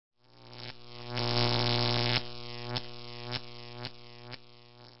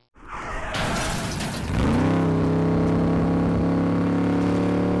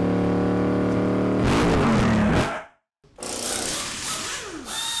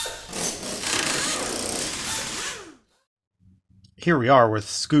Here we are with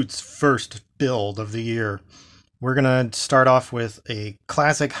Skoot's first build of the year. We're going to start off with a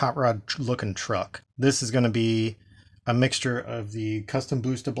classic hot rod looking truck. This is going to be a mixture of the custom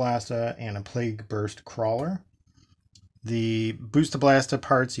Boosta Blasta and a Plague Burst crawler. The Boosta Blasta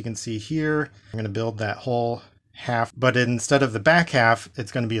parts you can see here. I'm going to build that whole half, but instead of the back half,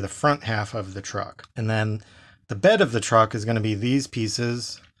 it's going to be the front half of the truck. And then the bed of the truck is going to be these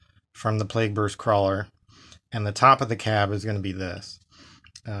pieces from the Plague Burst crawler. And the top of the cab is going to be this.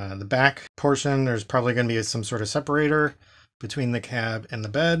 The back portion, there's probably going to be some sort of separator between the cab and the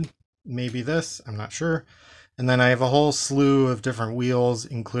bed. Maybe this, I'm not sure. And then I have a whole slew of different wheels,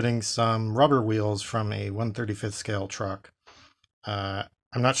 including some rubber wheels from a 1/35th scale truck. I'm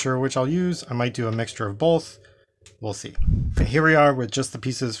not sure which I'll use. I might do a mixture of both. We'll see. Okay, here we are with just the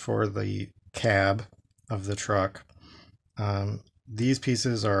pieces for the cab of the truck. These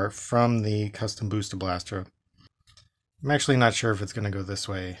pieces are from the custom Boosta Blasta. I'm actually not sure if it's going to go this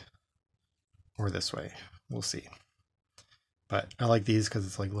way or this way. We'll see. But I like these because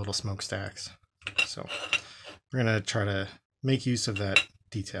it's like little smokestacks. So we're going to try to make use of that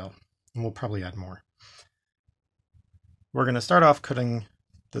detail. And we'll probably add more. We're going to start off cutting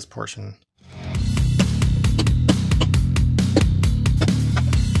this portion.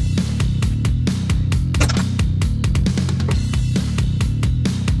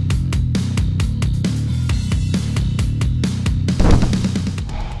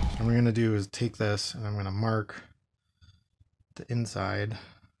 To do is take this and I'm going to mark the inside.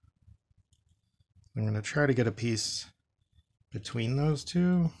 I'm going to try to get a piece between those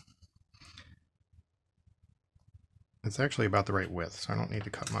two. It's actually about the right width, so I don't need to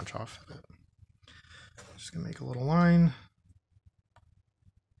cut much off of it. I'm just going to make a little line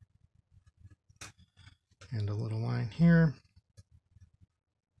and a little line here,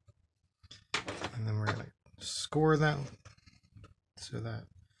 and then we're going to score that so that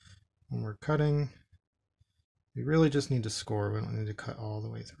when we're cutting, we really just need to score. We don't need to cut all the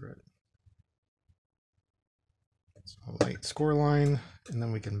way through it. So a light score line, and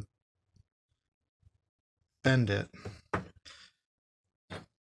then we can bend it.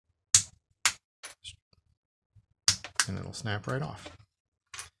 And it'll snap right off.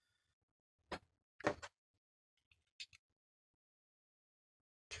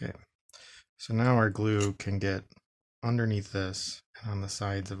 Okay, so now our glue can get underneath this and on the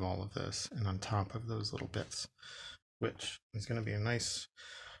sides of all of this and on top of those little bits, which is going to be a nice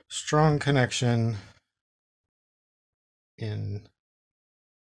strong connection in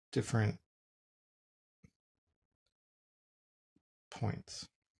different points.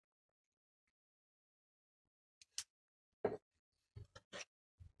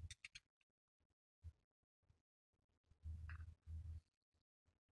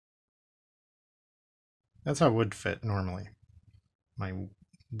 That's how it would fit normally.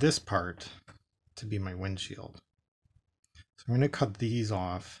 This part to be my windshield. So I'm going to cut these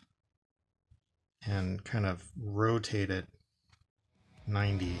off and kind of rotate it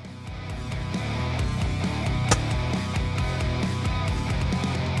 90.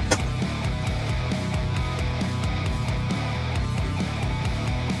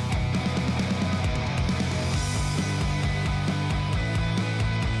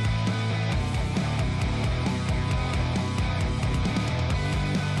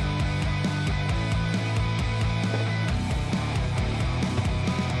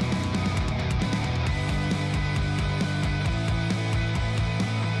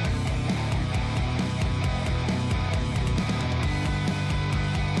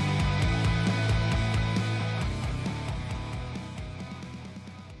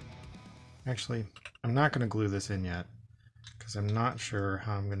 Actually, I'm not going to glue this in yet because I'm not sure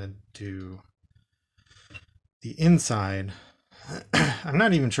how I'm going to do the inside. I'm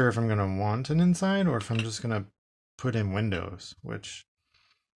not even sure if I'm going to want an inside or if I'm just going to put in windows, which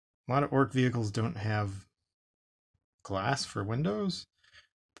a lot of Ork vehicles don't have glass for windows,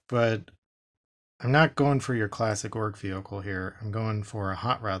 but I'm not going for your classic Ork vehicle here. I'm going for a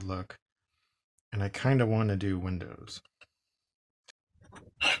hot rod look, and I kind of want to do windows.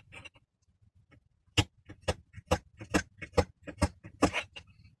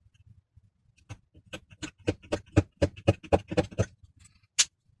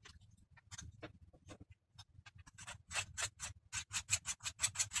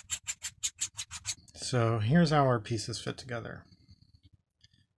 So here's how our pieces fit together.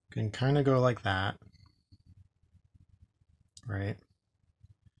 You can kind of go like that, right?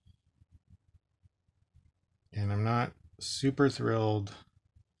 And I'm not super thrilled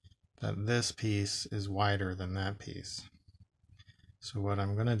that this piece is wider than that piece. So what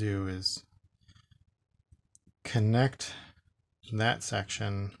I'm going to do is connect that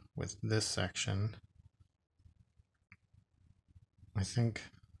section with this section, I think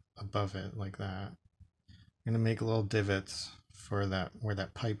above it like that. I'm going to make little divots for that where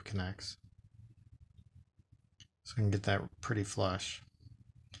that pipe connects, so I can get that pretty flush.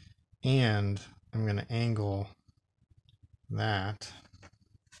 And I'm going to angle that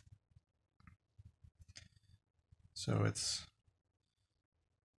so it's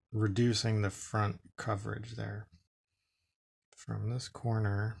reducing the front coverage there from this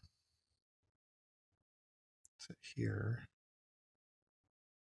corner to here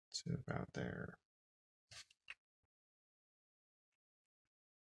to about there.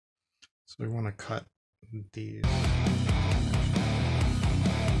 So we want to cut these.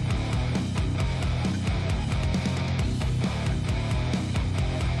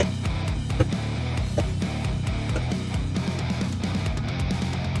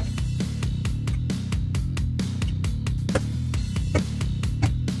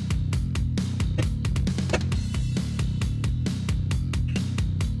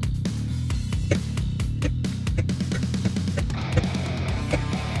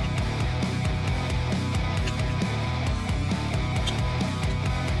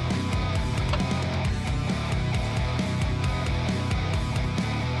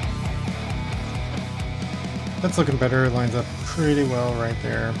 That's looking better. It lines up pretty well right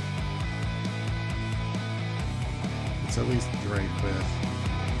there. It's at least the right width.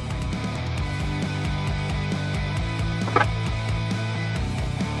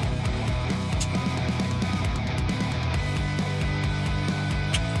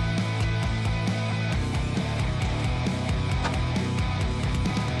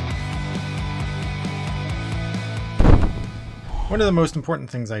 One of the most important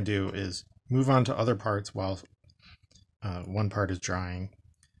things I do is move on to other parts while one part is drying,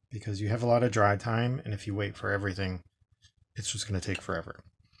 because you have a lot of dry time, and if you wait for everything, it's just going to take forever.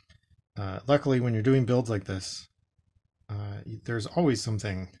 Luckily, when you're doing builds like this, there's always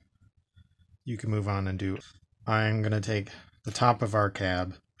something you can move on and do. I'm going to take the top of our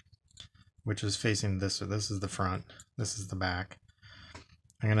cab, which is facing this, so this is the front, this is the back.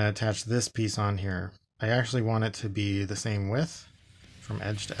 I'm going to attach this piece on here. I actually want it to be the same width from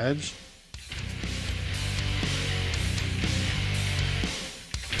edge to edge.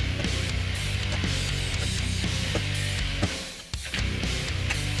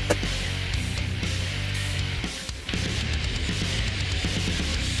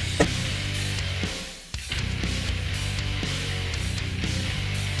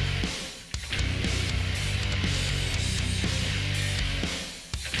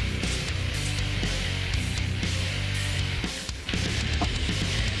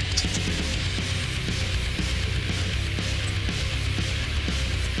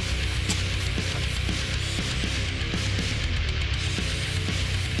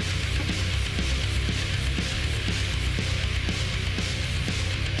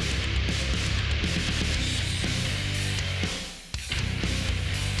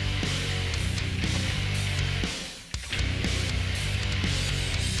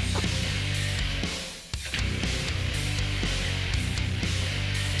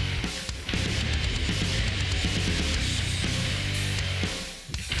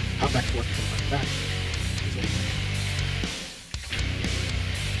 Back to work like that.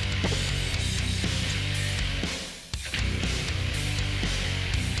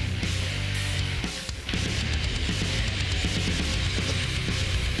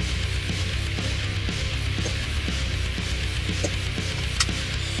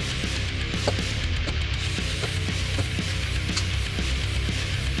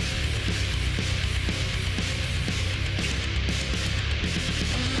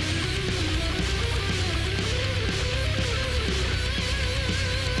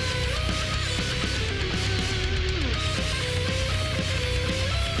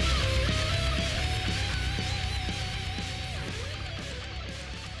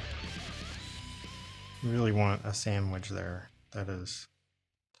 You really want a sandwich there that is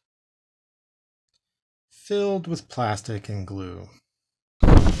filled with plastic and glue.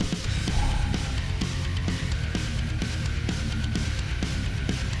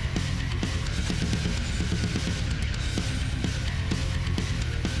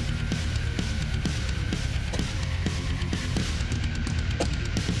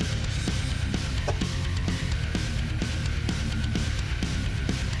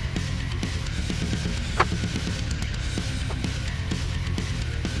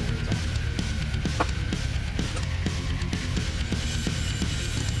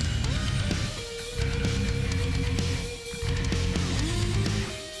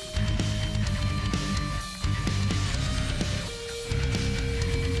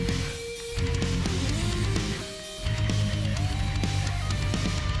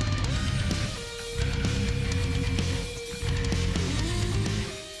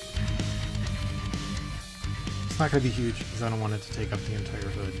 not going to be huge because I don't want it to take up the entire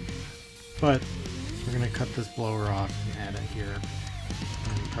hood. But we're going to cut this blower off and add it here,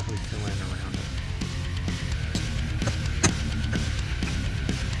 and probably fill in around it.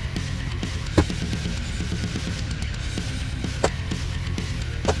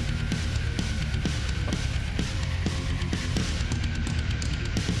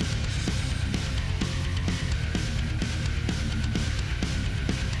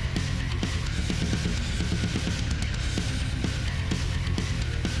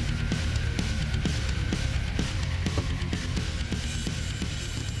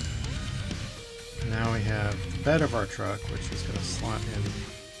 Now we have the bed of our truck, which is going to slot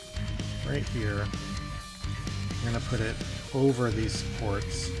in right here. I'm going to put it over these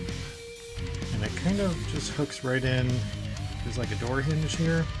supports, and it kind of just hooks right in. There's like a door hinge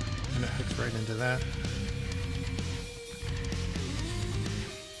here, and it hooks right into that.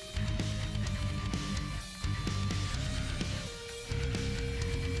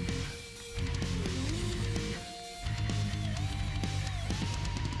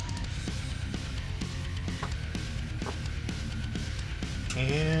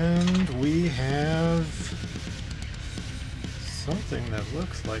 And we have something that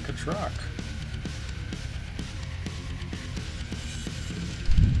looks like a truck.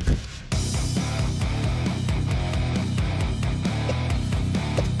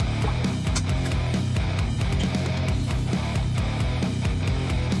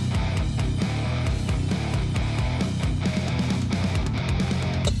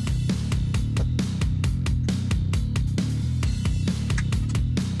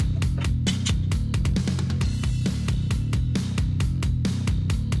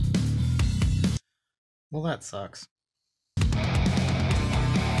 Well, that sucks.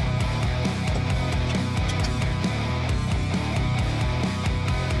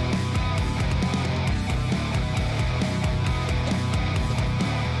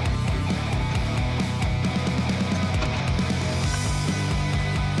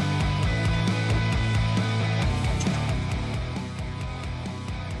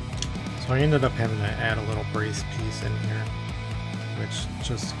 So I ended up having to add a little brace piece in here, which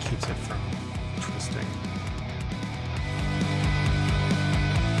just keeps it from twisting.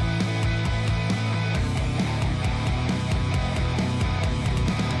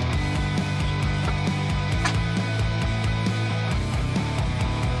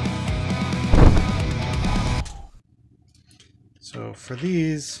 So for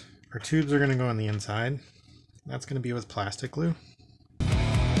these, our tubes are going to go on the inside. That's going to be with plastic glue.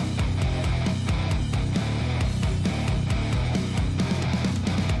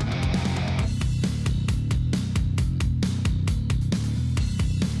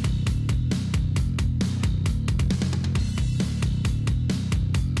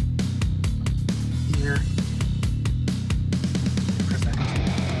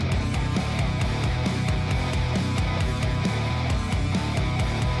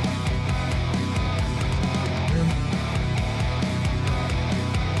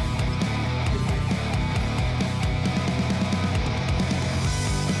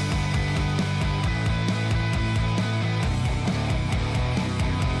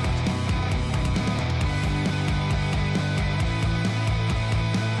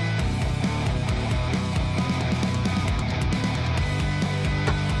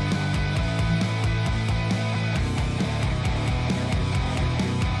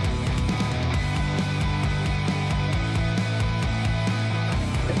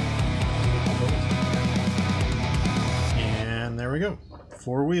 There we go.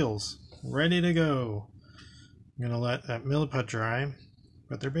 4 wheels ready to go. I'm gonna let that milliput dry,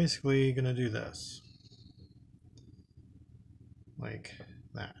 but they're basically gonna do this like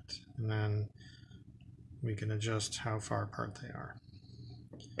that, and then we can adjust how far apart they are.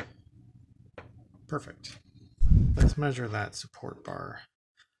 Perfect. Let's measure that support bar.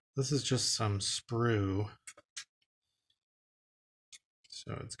 This is just some sprue,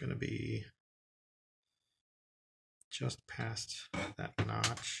 so it's gonna be just past that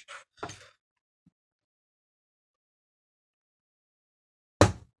notch.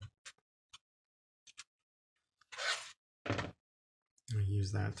 I'll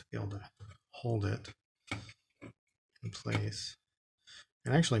use that to be able to hold it in place.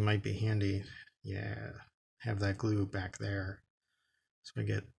 It actually might be handy, yeah, have that glue back there, so we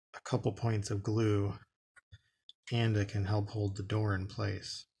get a couple points of glue and it can help hold the door in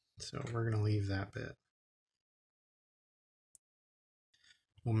place. So we're going to leave that bit.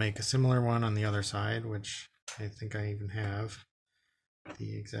 We'll make a similar one on the other side, which I think I even have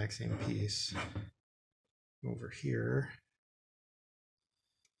the exact same piece over here.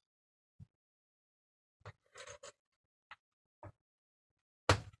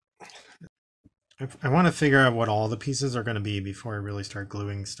 I want to figure out what all the pieces are going to be before I really start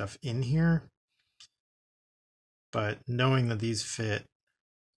gluing stuff in here. But knowing that these fit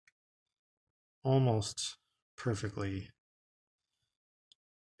almost perfectly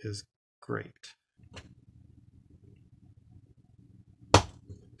is great.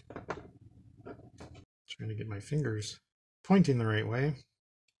 Trying to get my fingers pointing the right way.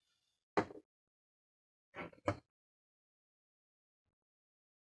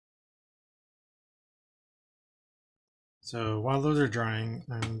 So while those are drying,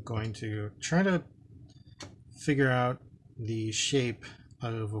 I'm going to try to figure out the shape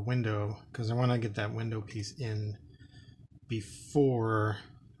of a window, because I want to get that window piece in before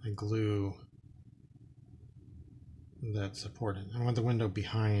I glue that support in. I want the window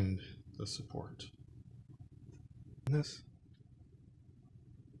behind the support. This.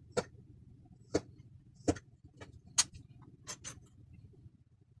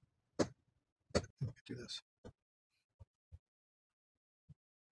 Do this.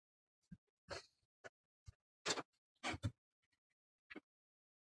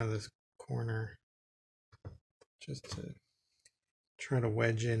 This corner just to try to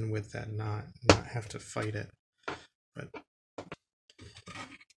wedge in with that knot, not have to fight it. But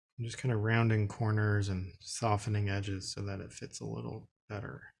I'm just kind of rounding corners and softening edges so that it fits a little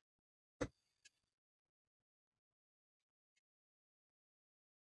better.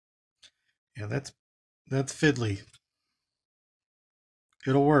 Yeah, that's fiddly.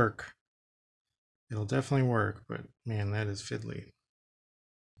 It'll work. It'll definitely work, but man, that is fiddly.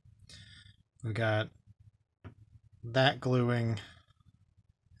 We got that gluing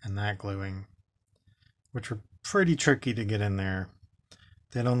and that gluing, which are pretty tricky to get in there.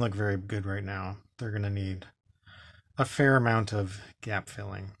 They don't look very good right now. They're going to need a fair amount of gap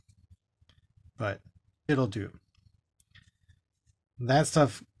filling, but it'll do. That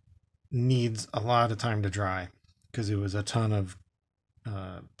stuff needs a lot of time to dry because it was a ton of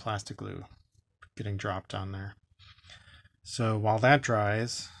plastic glue getting dropped on there. So while that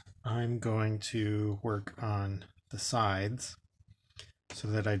dries, I'm going to work on the sides so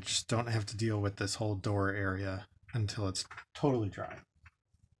that I just don't have to deal with this whole door area until it's totally dry.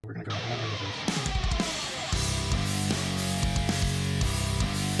 We're going to go all over this.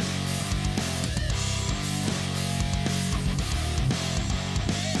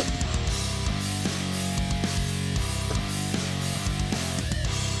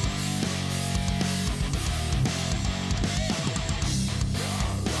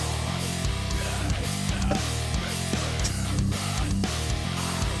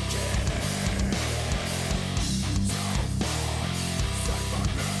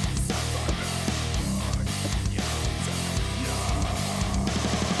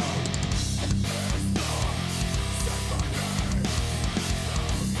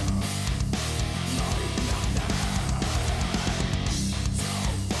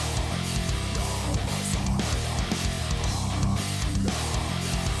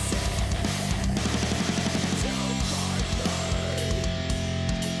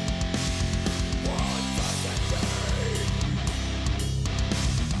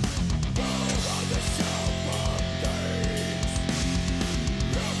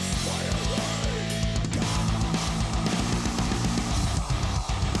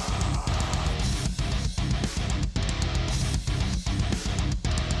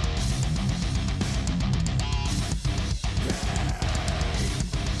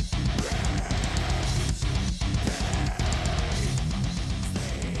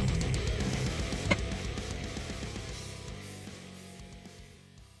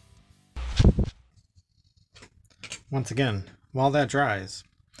 Once again, while that dries,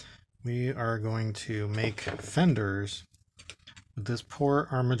 we are going to make fenders with this poor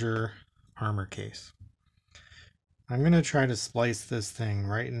Armiger armor case. I'm going to try to slice this thing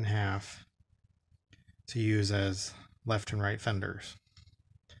right in half to use as left and right fenders.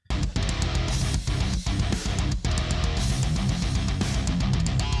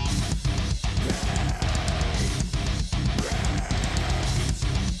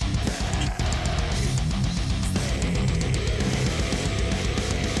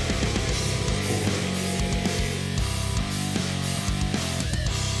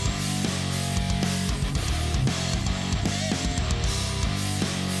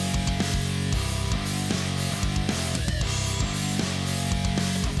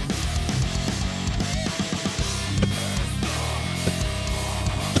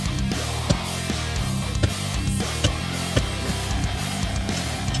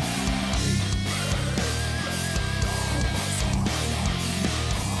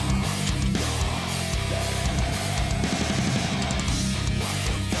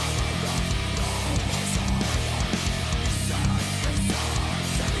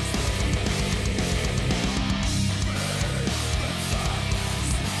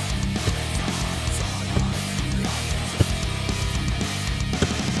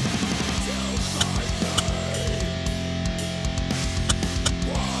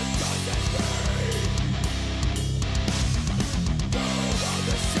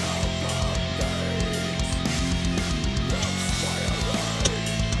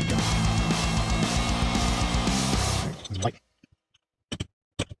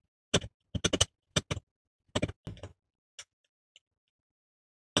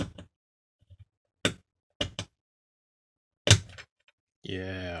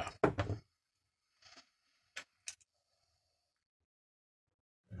 Yeah.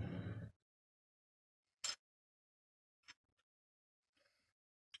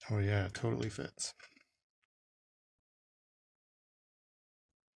 Oh yeah, it totally fits.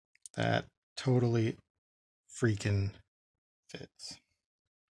 That totally freaking fits.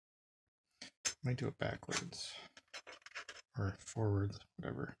 Might do it backwards or forwards,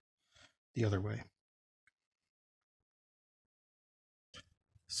 whatever. The other way.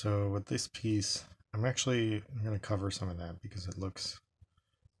 So with this piece, I'm going to cover some of that because it looks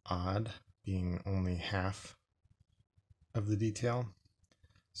odd being only half of the detail.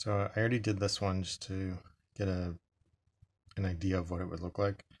 So I already did this one just to get an idea of what it would look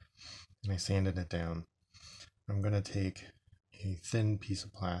like, and I sanded it down. I'm going to take a thin piece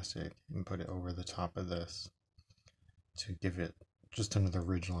of plastic and put it over the top of this to give it just another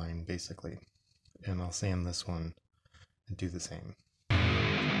ridge line basically, and I'll sand this one and do the same.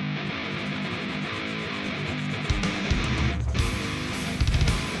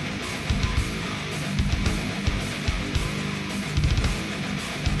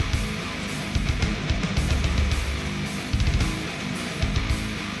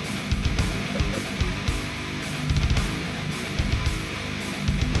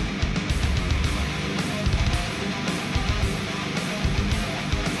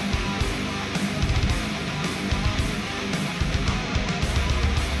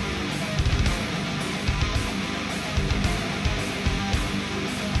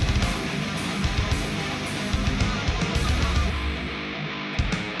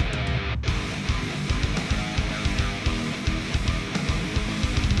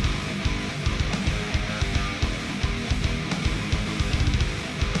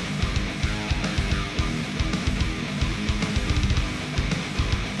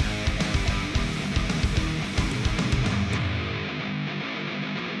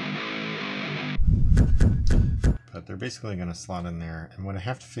 But they're basically going to slot in there, and what I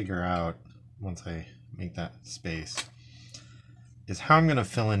have to figure out once I make that space is how I'm going to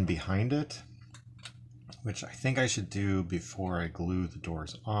fill in behind it, which I think I should do before I glue the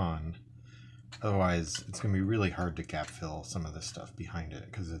doors on. Otherwise, it's going to be really hard to gap fill some of this stuff behind it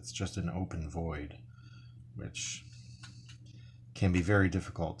because it's just an open void, which can be very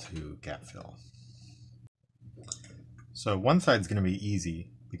difficult to gap fill. So one side's going to be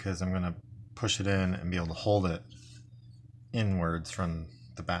easy because I'm going to push it in and be able to hold it inwards from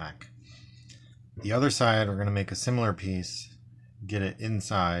the back. The other side, we're going to make a similar piece, get it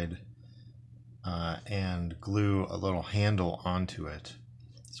inside, and glue a little handle onto it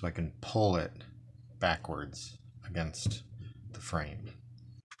so I can pull it backwards against the frame.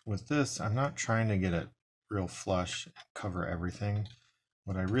 With this, I'm not trying to get it real flush and cover everything.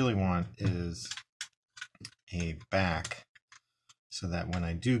 What I really want is a back so that when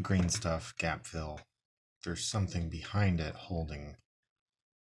I do green stuff gap fill, there's something behind it holding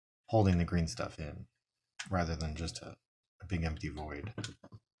the green stuff in, rather than just a big empty void.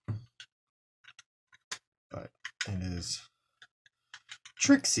 But it is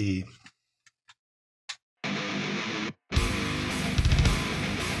tricksy.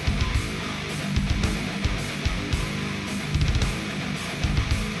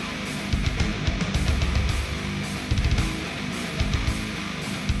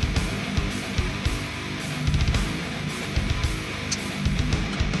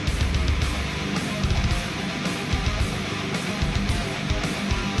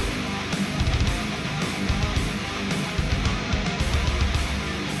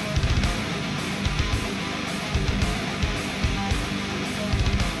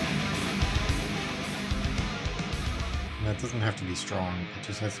 That doesn't have to be strong, it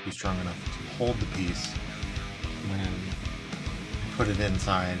just has to be strong enough to hold the piece when you put it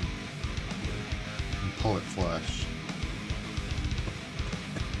inside and pull it flush.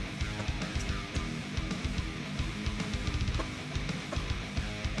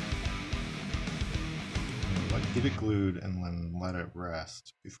 Get it glued and then let it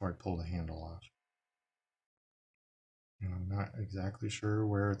rest before I pull the handle off. And I'm not exactly sure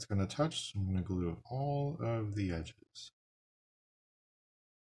where it's going to touch, so I'm going to glue all of the edges.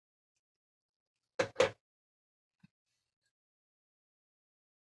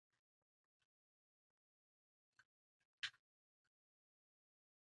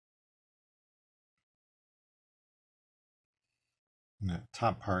 And that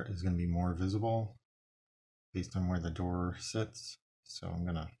top part is going to be more visible based on where the door sits, so I'm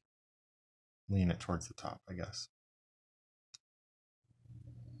going to lean it towards the top, I guess.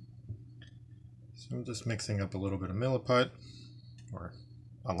 So I'm just mixing up a little bit of milliput, or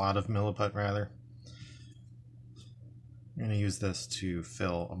a lot of milliput rather. I'm going to use this to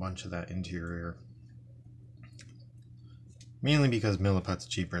fill a bunch of that interior. Mainly because Milliput's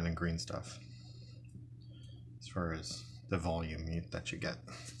cheaper than green stuff, as far as the volume that you get.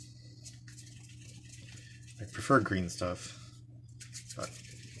 I prefer green stuff, but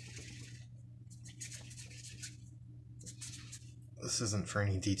this isn't for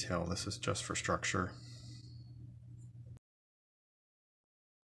any detail, this is just for structure.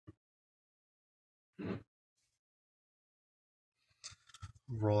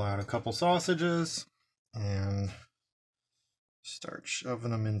 Roll out a couple sausages and start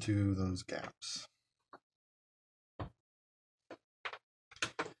shoving them into those gaps.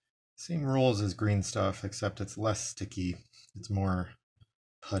 Same rules as green stuff, except it's less sticky. It's more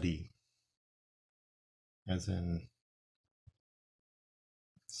putty, as in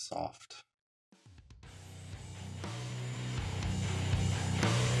soft.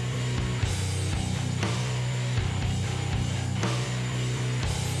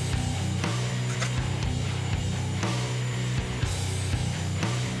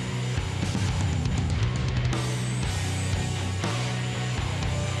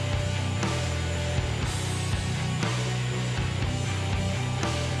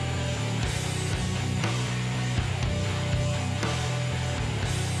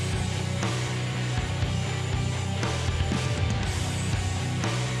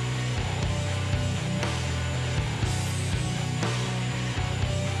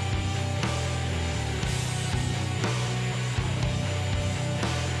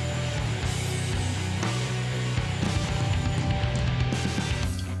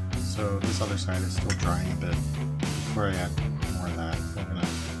 So this other side is still drying a bit. Before I add more of that, I'm gonna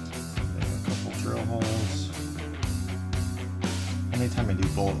make a couple drill holes. Anytime I do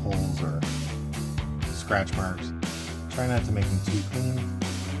bullet holes or scratch marks, try not to make them too clean,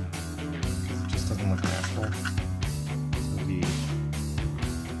 because it just doesn't look natural. So it'll be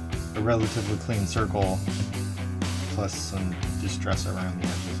a relatively clean circle, plus some distress around the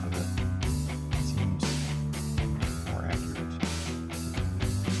edges of it. Seems more accurate.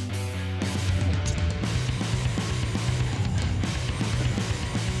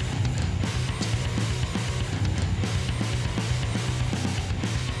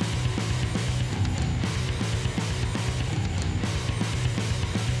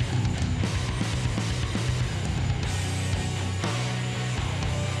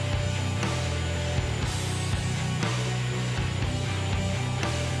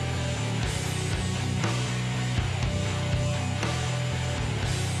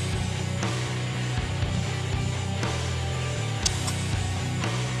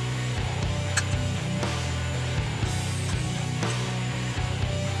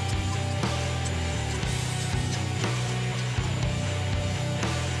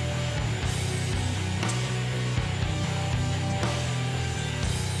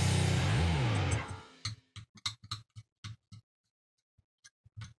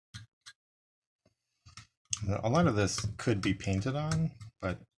 A lot of this could be painted on,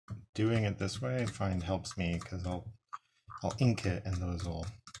 but doing it this way I find helps me, because I'll ink it and those will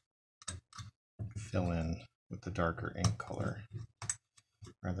fill in with the darker ink color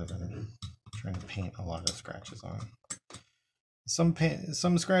rather than trying to paint a lot of scratches on.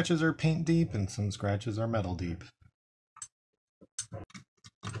 Some scratches are paint deep and some scratches are metal deep.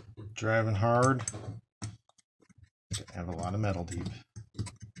 Driving hard, I have a lot of metal deep.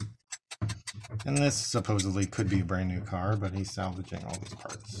 And this supposedly could be a brand new car, but he's salvaging all these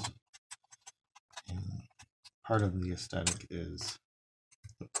parts. And part of the aesthetic is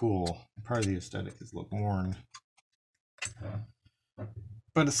look cool. Part of the aesthetic is look worn.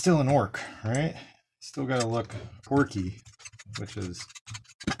 But it's still an Ork, right? Still gotta look orky, which is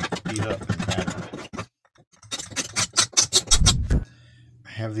beat up and battered.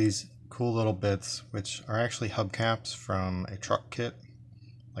 I have these cool little bits, which are actually hubcaps from a truck kit,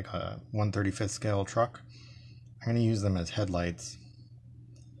 like a 1/35th scale truck. I'm going to use them as headlights.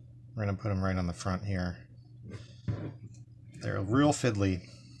 We're going to put them right on the front here. They're real fiddly,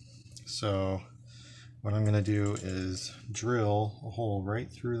 so what I'm going to do is drill a hole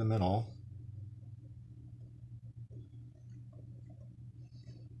right through the middle,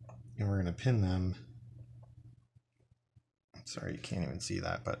 and we're going to pin them. Sorry, you can't even see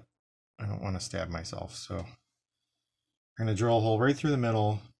that, but I don't want to stab myself, so we're going to drill a hole right through the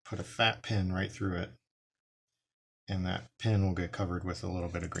middle, put a fat pin right through it, and that pin will get covered with a little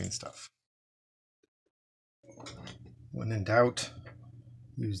bit of green stuff. When in doubt,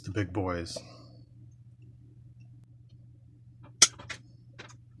 use the big boys.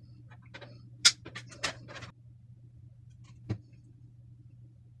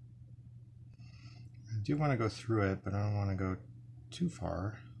 do want to go through it, but I don't want to go too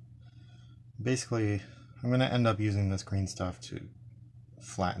far. Basically, I'm going to end up using this green stuff to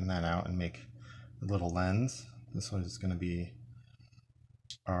flatten that out and make a little lens. This one is going to be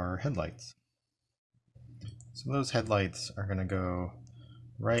our headlights. So those headlights are going to go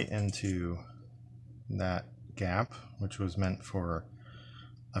right into that gap, which was meant for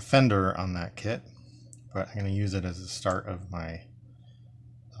a fender on that kit, but I'm going to use it as the start of my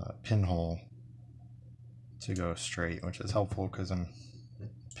pinhole to go straight, which is helpful because I'm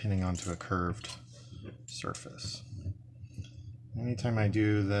pinning onto a curved surface. Anytime I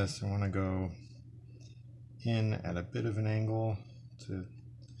do this, I want to go in at a bit of an angle to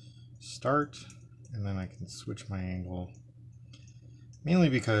start, and then I can switch my angle, mainly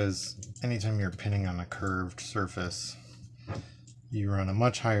because anytime you're pinning on a curved surface, you run a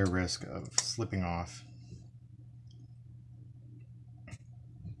much higher risk of slipping off.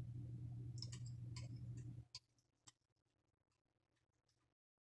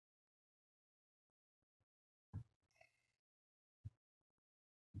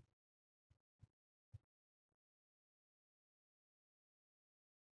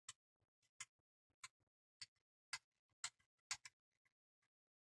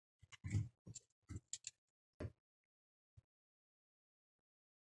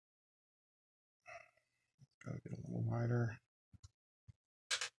 Gotta get a little wider.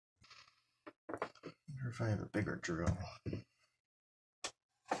 I wonder if I have a bigger drill.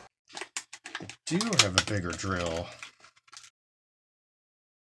 I do have a bigger drill.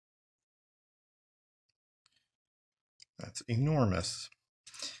 That's enormous.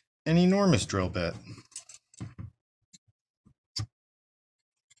 An enormous drill bit.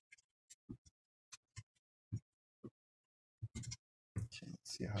 Okay,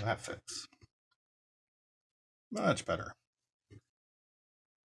 let's see how that fits. Much better.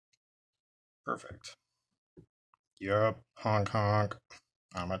 Perfect. Yup, honk honk.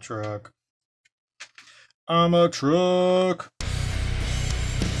 I'm a truck. I'm a truck.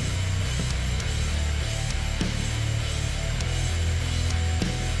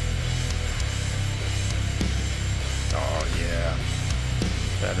 Oh yeah,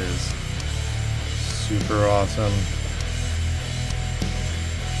 that is super awesome.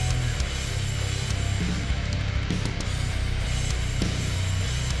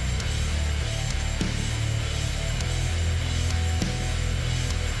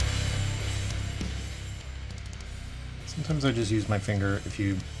 Sometimes I just use my finger. If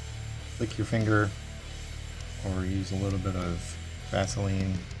you lick your finger or use a little bit of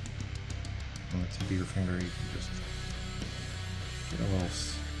Vaseline on the tip of your finger, you can just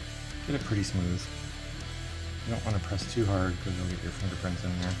get it pretty smooth. You don't want to press too hard because you'll get your fingerprints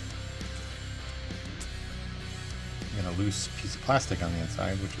in there. You got a loose piece of plastic on the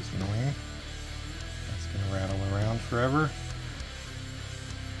inside, which is annoying. That's going to rattle around forever.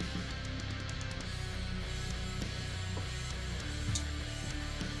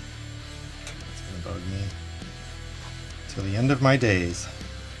 Bug me till the end of my days.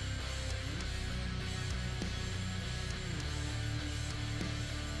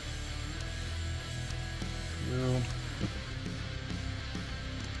 Glue.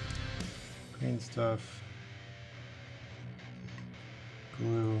 Green stuff.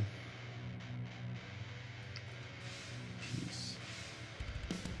 Glue. Piece.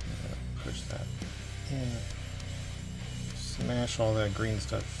 Push that in. Smash all that green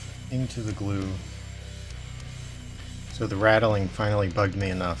stuff into the glue. So the rattling finally bugged me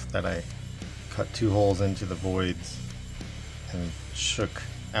enough that I cut 2 holes into the voids and shook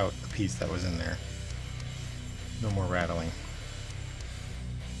out the piece that was in there. No more rattling.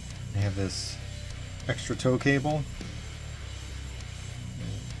 I have this extra tow cable.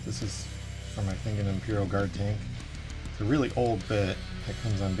 This is from, I think, an Imperial Guard tank. It's a really old bit that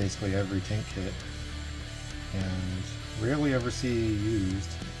comes on basically every tank kit and rarely ever see used.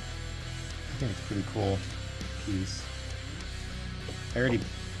 I think it's a pretty cool piece. I already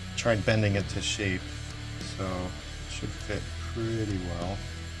tried bending it to shape, so it should fit pretty well.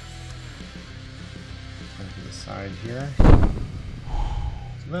 To the side here.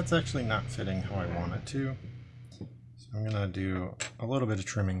 So that's actually not fitting how I want it to. So I'm going to do a little bit of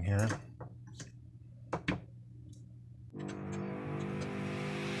trimming here.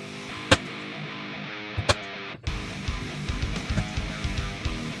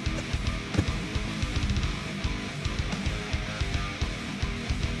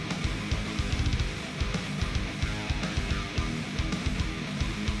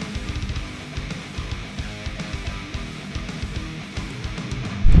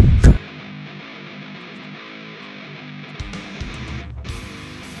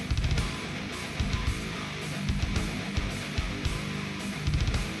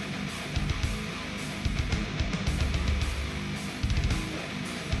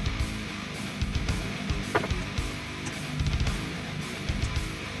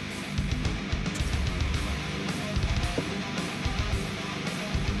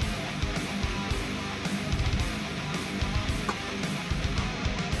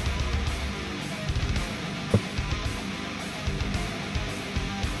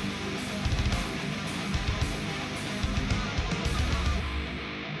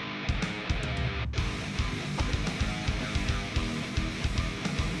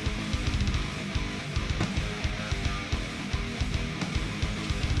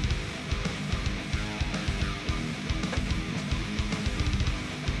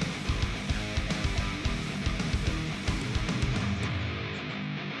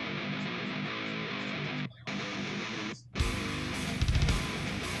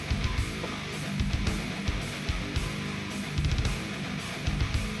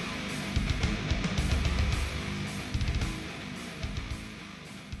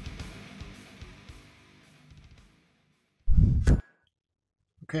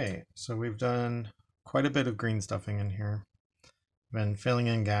 Okay, so we've done quite a bit of green stuffing in here. Been filling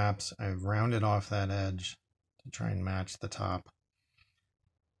in gaps. I've rounded off that edge to try and match the top.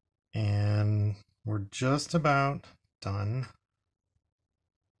 And we're just about done.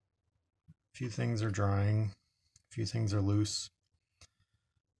 A few things are drying, a few things are loose.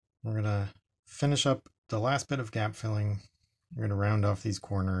 We're gonna finish up the last bit of gap filling. We're gonna round off these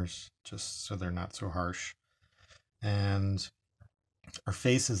corners just so they're not so harsh. And our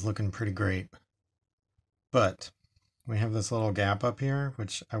face is looking pretty great. But we have this little gap up here,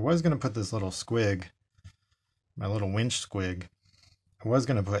 which I was gonna put this little squig, my little winch squig. I was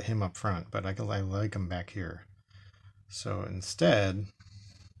gonna put him up front, but I like him back here. So instead,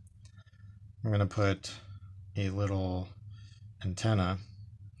 I'm gonna put a little antenna,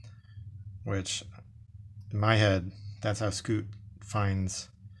 which in my head, that's how Skoot finds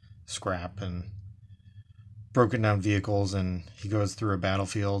scrap and broken down vehicles, and he goes through a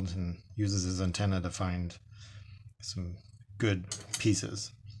battlefield and uses his antenna to find some good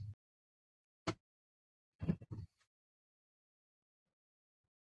pieces.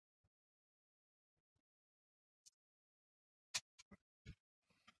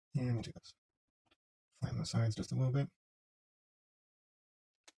 And we'll do this. Flatten the sides just a little bit.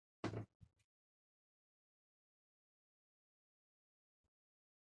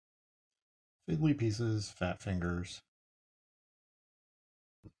 Fiddly pieces, fat fingers.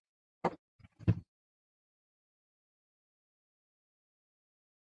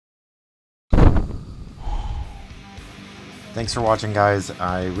 Thanks for watching, guys.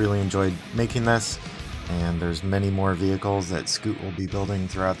 I really enjoyed making this, and there's many more vehicles that Skoot will be building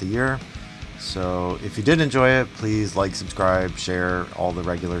throughout the year. So if you did enjoy it, please like, subscribe, share, all the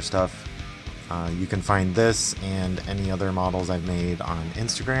regular stuff. You can find this and any other models I've made on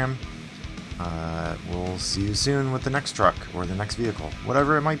Instagram. We'll see you soon with the next truck or the next vehicle,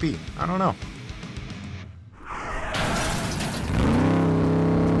 whatever it might be. I don't know.